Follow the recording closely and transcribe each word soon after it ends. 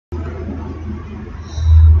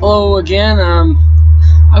Hello again. I'm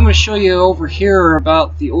going to show you over here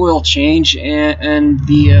about the oil change and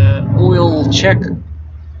the oil check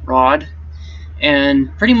rod, and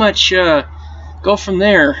pretty much go from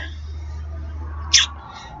there.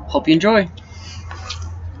 Hope you enjoy.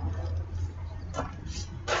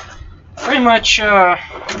 Pretty much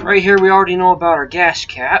right here we already know about our gas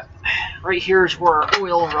cap. Right here is where our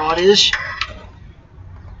oil rod is.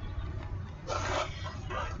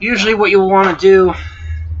 Usually what you'll want to do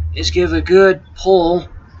is give a good pull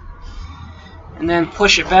and then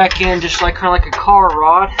push it back in, just like kind of like a car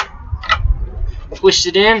rod. Twist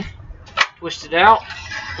it in, twist it out,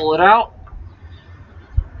 pull it out.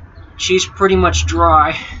 She's pretty much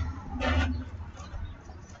dry.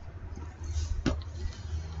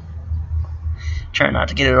 Try not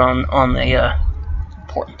to get it on the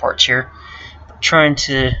important parts here. But trying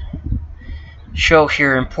to show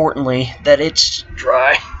here importantly that it's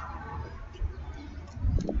dry.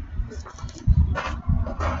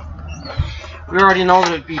 We already know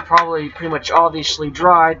that it'd be probably pretty much obviously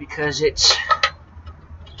dry because it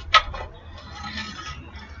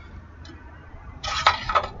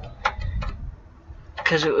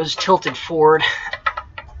was tilted forward.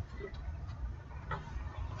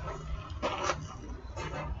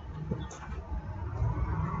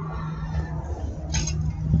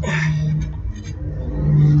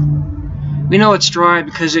 We know it's dry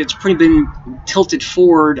because it's pretty been tilted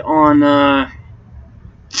forward on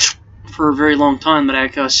for a very long time, but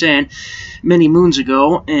like I was saying, many moons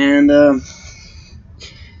ago. And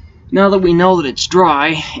now that we know that it's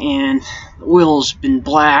dry and the oil's been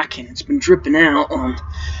black and it's been dripping out on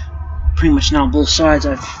pretty much now both sides,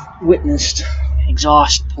 I've witnessed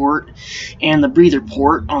exhaust port and the breather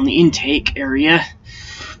port on the intake area.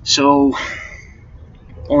 So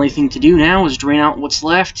only thing to do now is drain out what's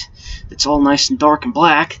left. It's all nice and dark and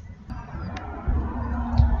black.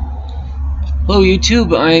 Hello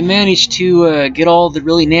YouTube, I managed to get all the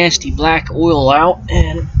really nasty black oil out,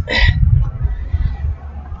 and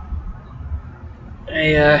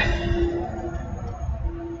I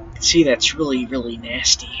can see that's really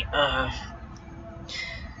nasty. I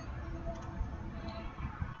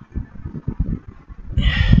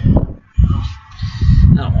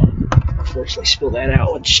don't want to unfortunately spill that out,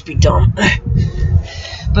 it would just be dumb.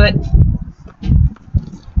 But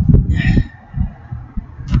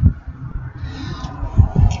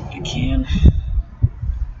can.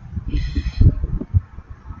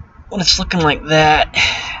 When it's looking like that,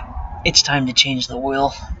 it's time to change the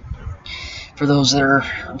oil. For those that are,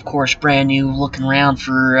 of course, brand new, looking around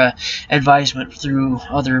for advisement through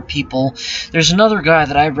other people, there's another guy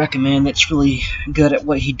that I recommend that's really good at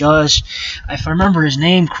what he does. If I remember his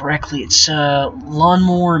name correctly, it's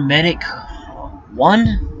Lawnmower Medic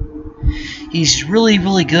 1. He's really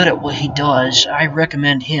good at what he does. I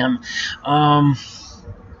recommend him.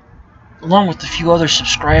 Along with a few other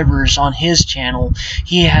subscribers on his channel,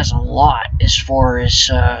 he has a lot as far as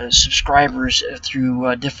subscribers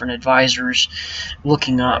through different advisors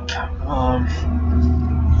looking up.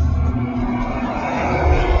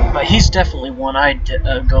 But he's definitely one I'd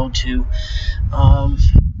go to.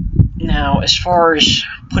 Now, as far as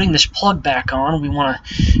putting this plug back on, we want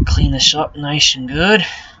to clean this up nice and good.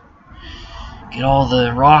 Get all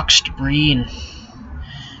the rocks, debris, and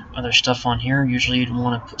other stuff on here. Usually you'd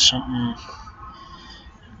want to put something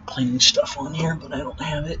cleaning stuff on here, but I don't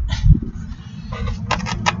have it.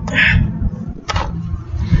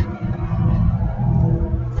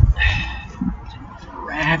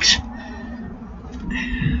 Rags.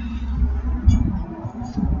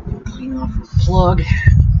 Clean off the plug.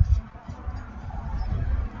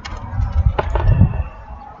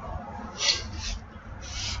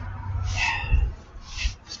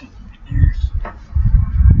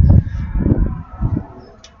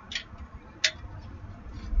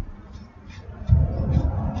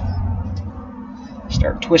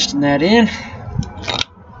 Start twisting that in.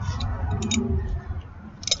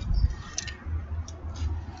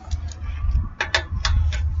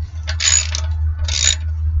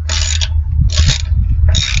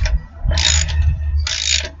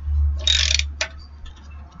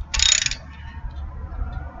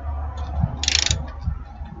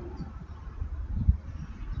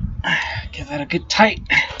 Give that a good tight.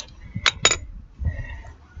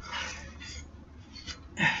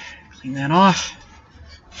 Clean that off.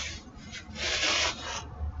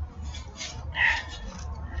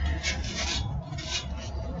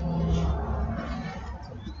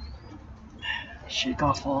 Shake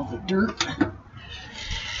off all the dirt.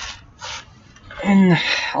 And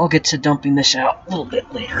I'll get to dumping this out a little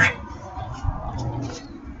bit later.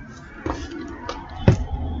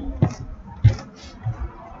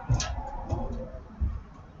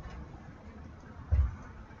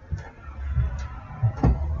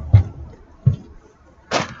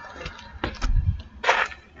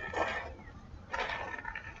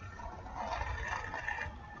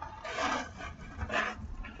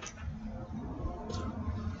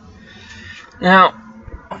 Now,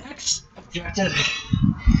 our next objective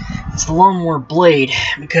is the lawnmower blade,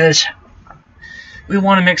 because we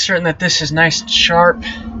want to make certain that this is nice and sharp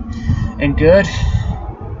and good.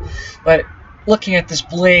 But looking at this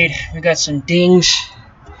blade, we got some dings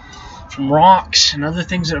from rocks and other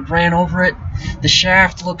things that have ran over it. The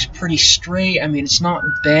shaft looks pretty straight. I mean, it's not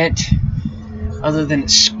bent, other than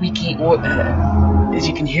it's squeaky. As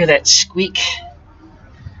you can hear that squeak.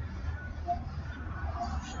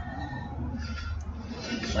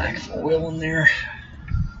 Lack of oil in there.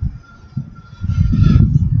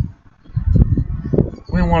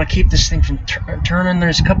 We want to keep this thing from turning.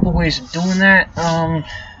 There's a couple ways of doing that.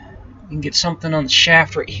 You can get something on the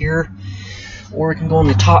shaft right here, or we can go on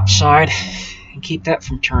the top side and keep that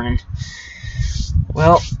from turning.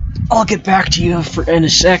 Well, I'll get back to you in a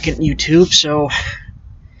second, YouTube, so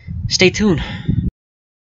stay tuned.